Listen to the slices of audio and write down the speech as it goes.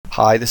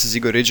Hi, this is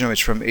Igor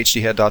Ridjinovich from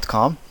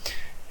hdhead.com.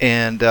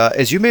 And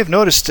as you may have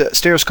noticed,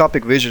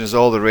 stereoscopic vision is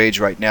all the rage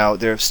right now.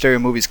 There are stereo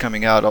movies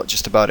coming out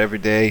just about every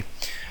day.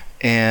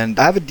 And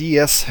Avid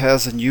DS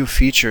has a new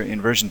feature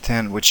in version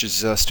 10, which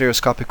is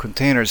stereoscopic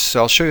containers.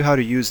 So I'll show you how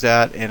to use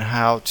that and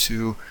how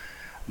to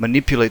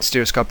manipulate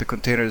stereoscopic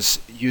containers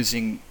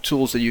using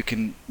tools that you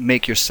can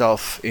make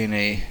yourself in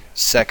a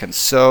second.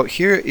 So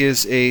here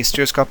is a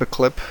stereoscopic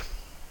clip.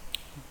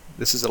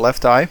 This is the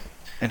left eye,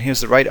 and here's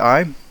the right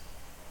eye.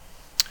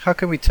 How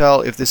can we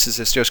tell if this is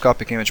a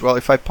stereoscopic image? Well,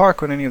 if I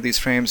park on any of these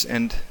frames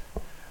and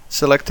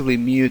selectively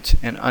mute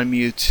and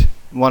unmute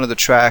one of the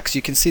tracks,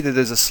 you can see that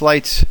there's a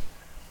slight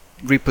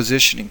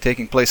repositioning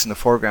taking place in the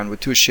foreground with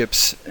two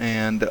ships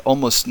and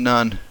almost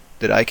none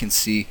that I can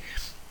see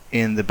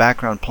in the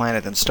background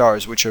planet and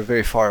stars, which are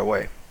very far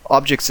away.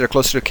 Objects that are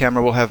closer to the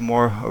camera will have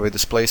more of a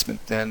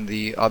displacement than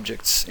the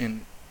objects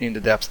in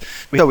the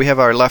depth. So we have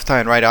our left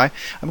eye and right eye.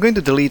 I'm going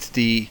to delete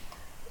the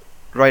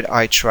right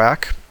eye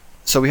track.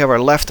 So we have our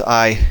left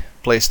eye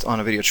placed on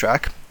a video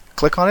track.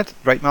 Click on it,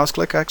 right mouse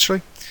click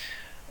actually,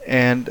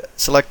 and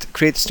select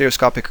Create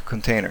Stereoscopic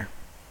Container.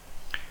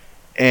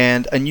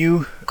 And a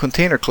new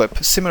container clip,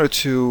 similar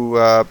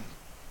to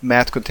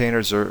matte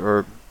containers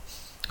or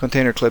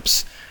container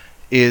clips,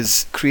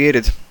 is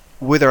created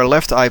with our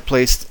left eye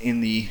placed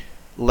in the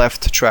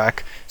left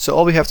track. So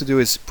all we have to do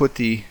is put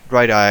the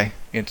right eye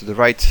into the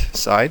right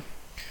side.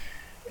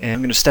 And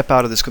I'm going to step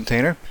out of this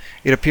container.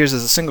 It appears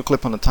as a single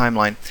clip on the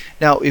timeline.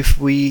 Now if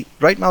we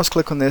right mouse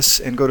click on this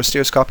and go to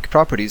stereoscopic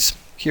properties,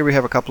 here we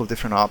have a couple of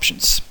different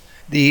options.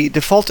 The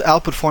default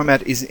output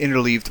format is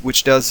interleaved,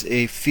 which does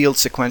a field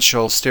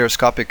sequential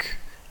stereoscopic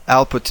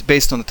output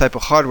based on the type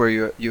of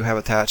hardware you have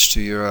attached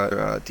to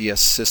your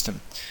DS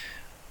system.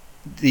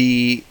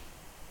 The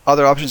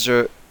other options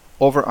are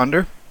over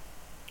under,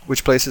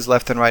 which places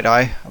left and right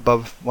eye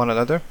above one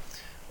another,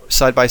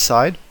 side by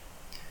side,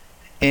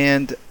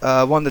 and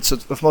one that's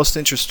of most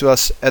interest to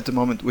us at the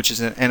moment, which is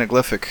an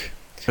anaglyphic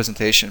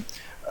presentation.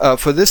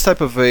 For this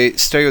type of a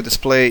stereo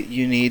display,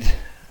 you need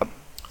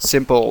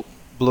simple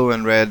blue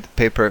and red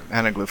paper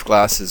anaglyph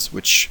glasses,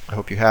 which I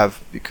hope you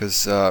have,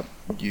 because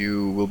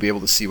you will be able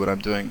to see what I'm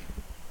doing.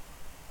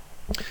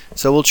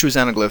 So we'll choose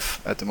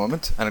anaglyph at the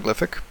moment,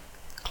 anaglyphic.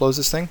 Close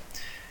this thing,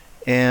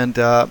 and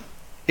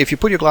if you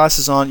put your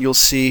glasses on, you'll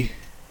see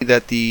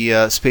that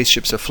the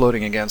spaceships are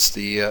floating against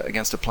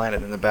the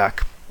planet in the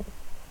back.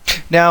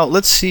 Now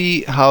let's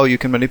see how you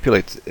can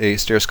manipulate a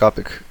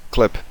stereoscopic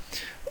clip.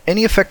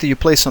 Any effect that you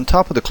place on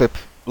top of the clip,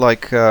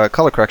 like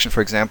color correction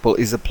for example,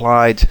 is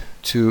applied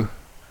to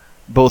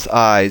both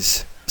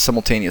eyes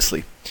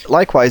simultaneously.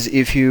 Likewise,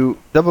 if you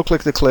double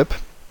click the clip,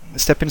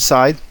 step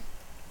inside,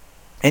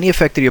 any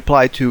effect that you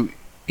apply to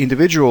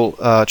individual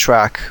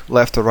track,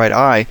 left or right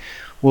eye,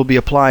 will be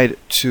applied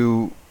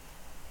to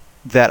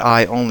that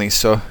eye only.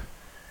 So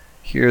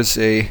here's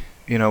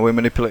we're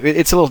manipulating,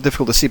 it's a little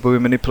difficult to see, but we're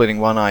manipulating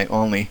one eye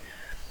only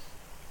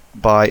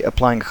by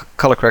applying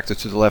color corrector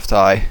to the left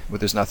eye, but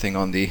there's nothing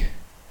on the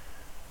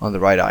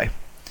right eye.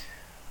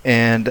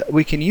 And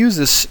we can use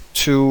this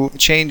to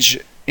change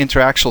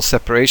interaxial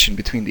separation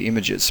between the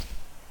images.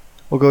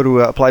 We'll go to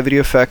Apply Video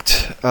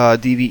Effect,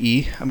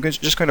 DVE. I'm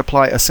just going to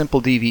apply a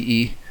simple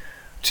DVE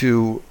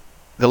to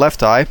the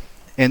left eye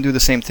and do the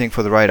same thing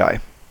for the right eye.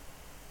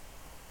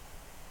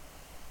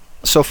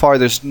 So far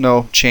there's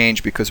no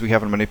change because we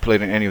haven't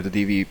manipulated any of the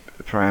DVE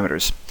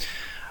parameters.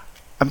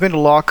 I'm going to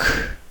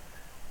lock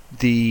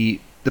the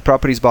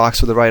properties box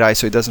for the right eye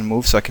so it doesn't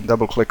move, so I can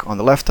double click on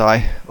the left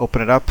eye,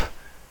 open it up,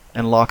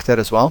 and lock that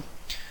as well.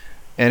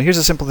 And here's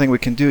a simple thing we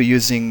can do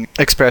using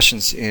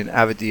expressions in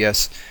Avid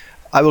DS.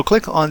 I will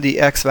click on the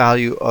X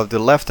value of the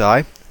left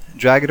eye,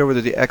 drag it over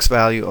to the X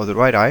value of the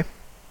right eye,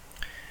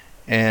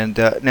 and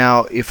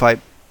now if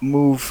I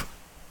move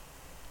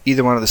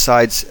either one of the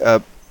sides,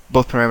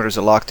 both parameters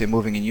are locked in,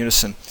 moving in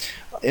unison.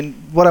 And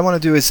what I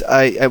want to do is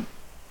I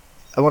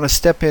want to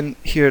step in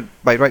here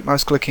by right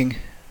mouse clicking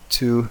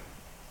to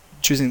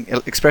choosing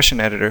expression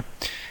editor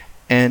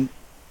and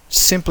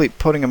simply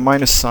putting a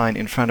minus sign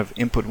in front of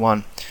input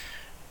 1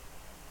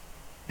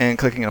 and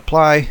clicking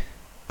apply,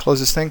 close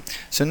this thing.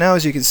 So now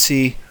as you can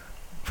see,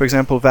 for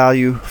example,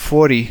 value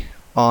 40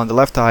 on the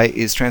left eye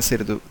is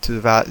translated to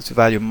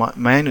value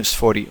minus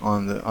 40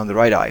 on the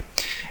right eye.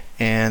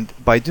 And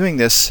by doing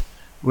this,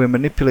 we're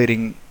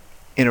manipulating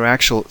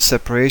interaxial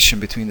separation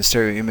between the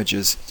stereo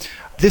images.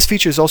 This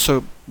feature is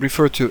also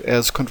referred to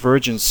as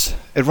convergence,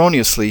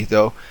 erroneously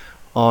though,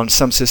 on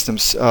some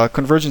systems.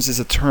 Convergence is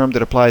a term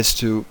that applies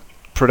to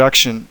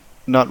production,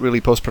 not really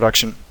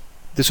post-production.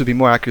 This would be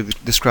more accurately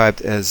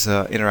described as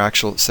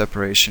interaxial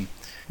separation.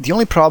 The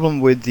only problem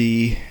with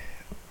the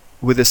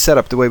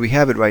setup the way we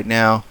have it right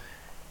now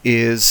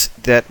is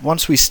that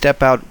once we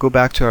step out, go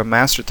back to our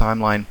master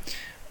timeline,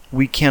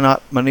 we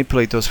cannot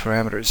manipulate those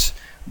parameters.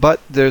 But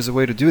there's a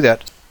way to do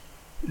that.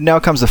 Now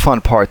comes the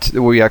fun part,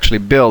 where we actually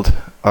build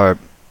our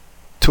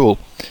tool.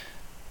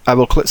 I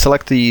will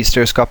select the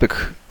stereoscopic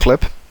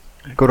clip,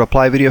 go to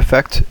Apply Video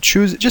Effect,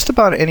 choose just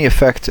about any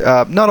effect.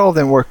 Not all of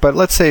them work, but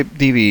let's say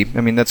DVE.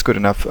 I mean, that's good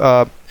enough.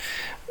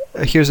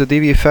 here's a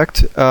DV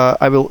effect.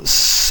 I will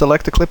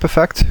select the clip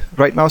effect,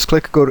 right mouse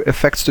click, go to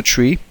effects to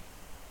tree,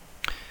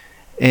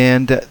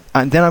 and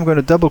then I'm going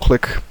to double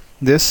click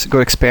this, go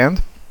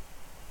expand,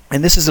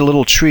 and this is a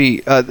little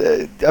tree.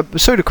 I'm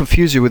sorry to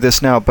confuse you with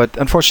this now, but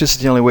unfortunately this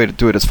is the only way to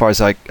do it as far as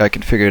I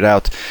can figure it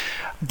out.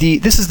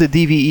 This is the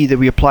DVE that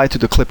we apply to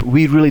the clip.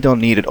 We really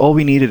don't need it. All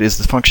we needed is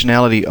the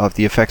functionality of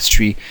the effects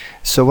tree.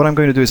 So what I'm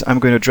going to do is I'm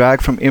going to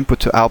drag from input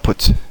to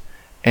output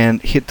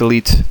and hit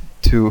delete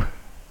to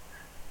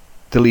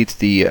delete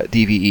the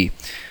DVE.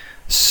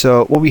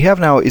 So what we have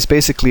now is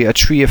basically a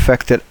tree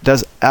effect that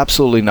does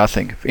absolutely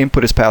nothing.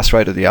 Input is passed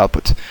right to the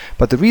output.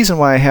 But the reason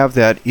why I have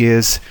that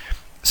is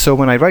so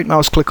when I right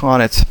mouse click on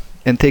it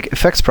and take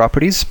effects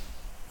properties,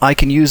 I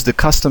can use the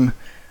custom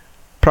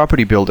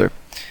property builder.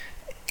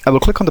 I will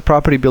click on the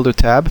property builder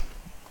tab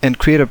and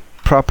create a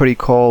property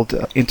called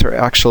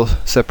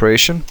interaxial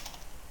separation,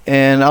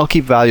 and I'll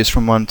keep values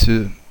from 1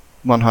 to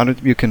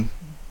 100. You can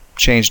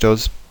change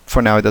those.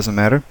 For now it doesn't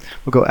matter.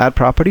 We'll go add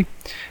property,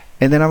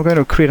 and then I'm going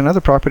to create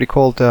another property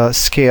called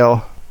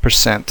scale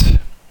 %.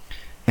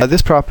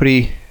 This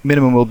property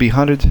minimum will be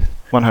 100,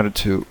 100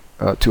 to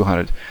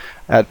 200.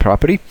 Add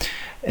property,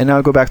 and now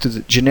I'll go back to the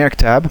generic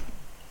tab.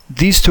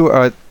 These two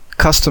are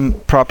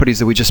custom properties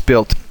that we just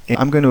built. And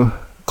I'm going to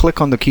click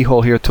on the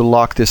keyhole here to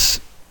lock this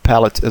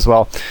palette as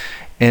well.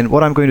 And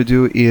what I'm going to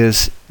do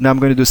is now I'm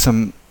going to do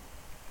some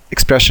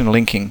expression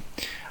linking.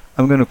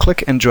 I'm going to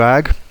click and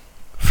drag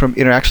from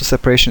interaxial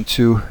separation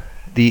to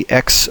the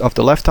X of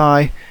the left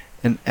eye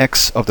and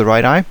X of the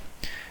right eye,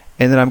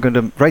 and then I'm going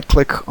to right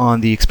click on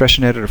the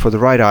expression editor for the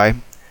right eye,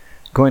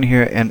 go in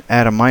here and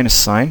add a minus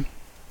sign.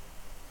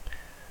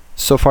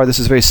 So far this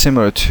is very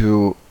similar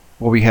to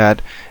what we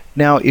had.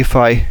 Now if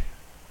I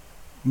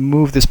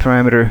move this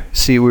parameter,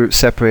 see we're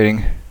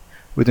separating,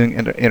 we're doing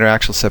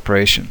interaxial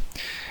separation.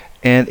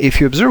 And if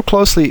you observe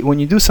closely, when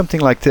you do something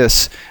like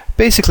this,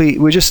 basically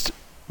we're just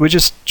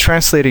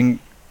translating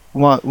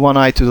one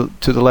eye to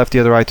the left, the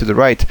other eye to the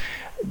right.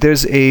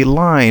 There's a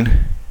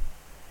line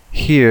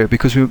here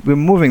because we're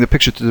moving the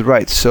picture to the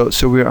right, so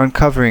we're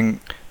uncovering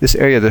this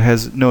area that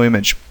has no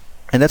image.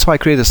 And that's why I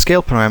created a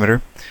scale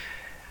parameter.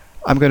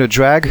 I'm going to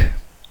drag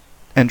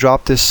and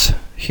drop this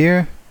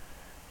here.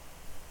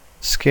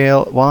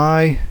 Scale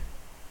Y.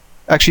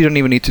 Actually, you don't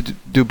even need to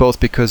do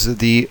both because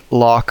the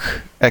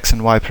lock X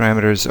and Y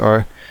parameters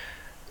are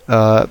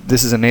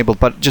this is enabled,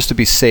 but just to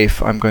be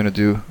safe I'm going to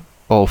do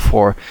all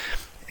four.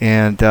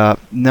 And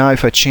now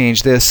if I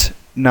change this,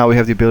 now we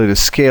have the ability to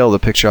scale the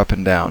picture up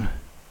and down.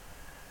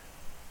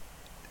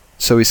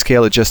 So we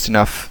scale it just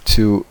enough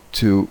to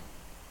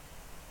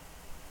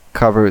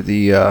cover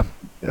the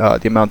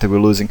amount that we're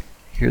losing.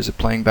 Here's it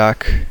playing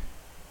back.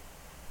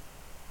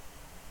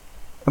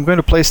 I'm going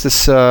to place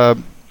this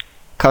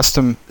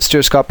custom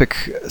stereoscopic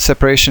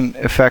separation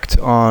effect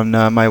on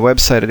my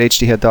website at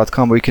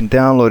hdhead.com, where you can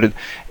download it.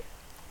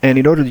 And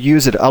in order to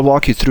use it, I'll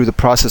walk you through the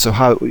process of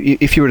how,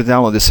 if you were to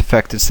download this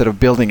effect instead of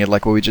building it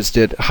like what we just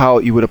did, how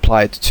you would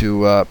apply it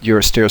to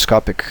your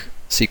stereoscopic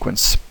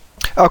sequence.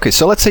 Okay,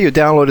 so let's say you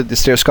downloaded the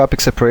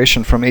stereoscopic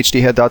separation from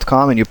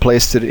hdhead.com and you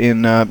placed it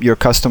in your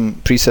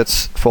custom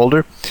presets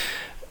folder.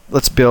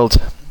 Let's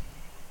build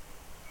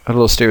a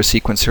little stereo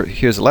sequence here.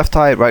 Here's the left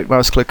eye, right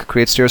mouse click,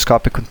 create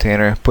stereoscopic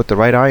container, put the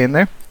right eye in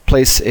there,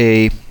 place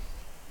a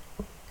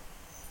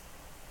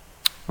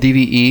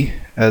DVE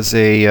as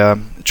a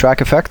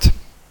track effect.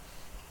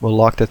 We'll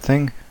lock that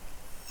thing.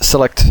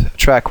 Select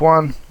track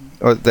 1,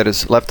 or that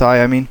is left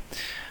eye, I mean.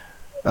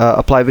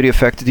 Apply video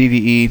effect,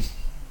 DVE,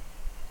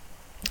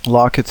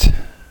 lock it.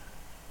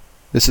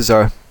 This is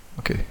our,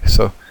 okay,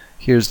 so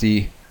here's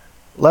the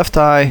left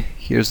eye,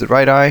 here's the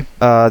right eye.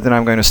 Then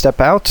I'm going to step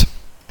out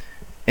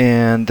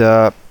and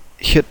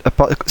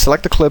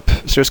select the clip,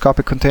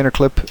 stereoscopic container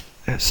clip,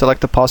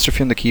 select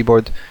apostrophe on the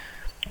keyboard,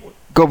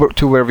 go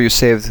to wherever you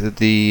saved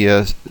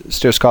the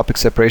stereoscopic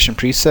separation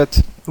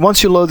preset.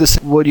 Once you load this,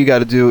 what you got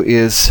to do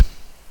is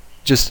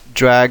just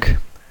drag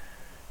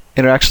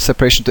interaxial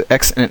separation to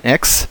X and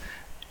X,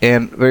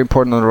 and very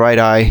important on the right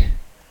eye,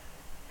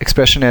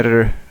 expression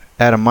editor,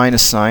 add a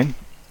minus sign.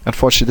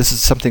 Unfortunately, this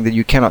is something that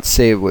you cannot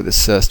save with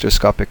this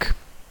stereoscopic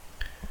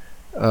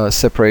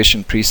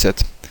separation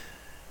preset.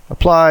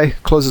 Apply,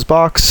 close this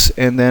box,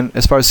 and then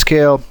as far as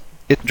scale,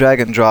 it drag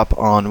and drop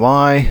on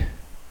Y.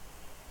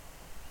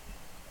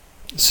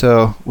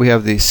 So we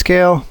have the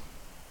scale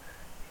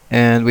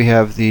and we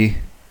have the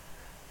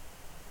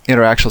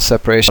interaxial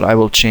separation. I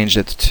will change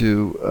it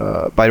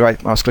to, by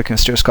right mouse clicking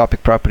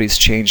stereoscopic properties,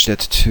 changed it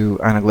to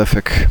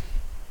anaglyphic.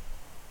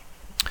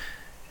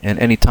 And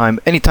anytime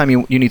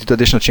you need to do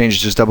additional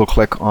changes, just double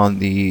click on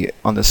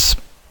this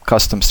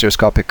custom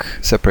stereoscopic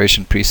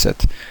separation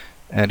preset.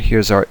 And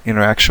here's our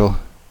interaxial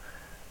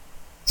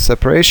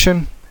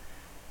separation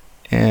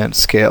and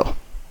scale.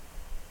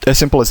 As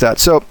simple as that.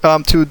 So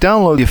to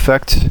download the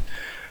effect,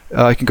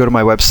 you can go to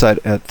my website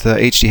at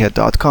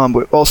hdhead.com,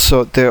 but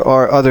also there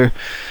are other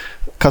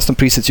custom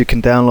presets you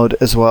can download,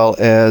 as well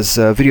as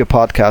video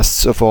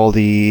podcasts of all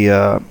the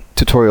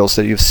tutorials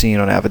that you've seen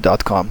on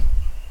avid.com.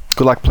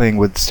 Good luck playing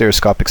with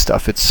stereoscopic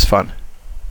stuff, it's fun.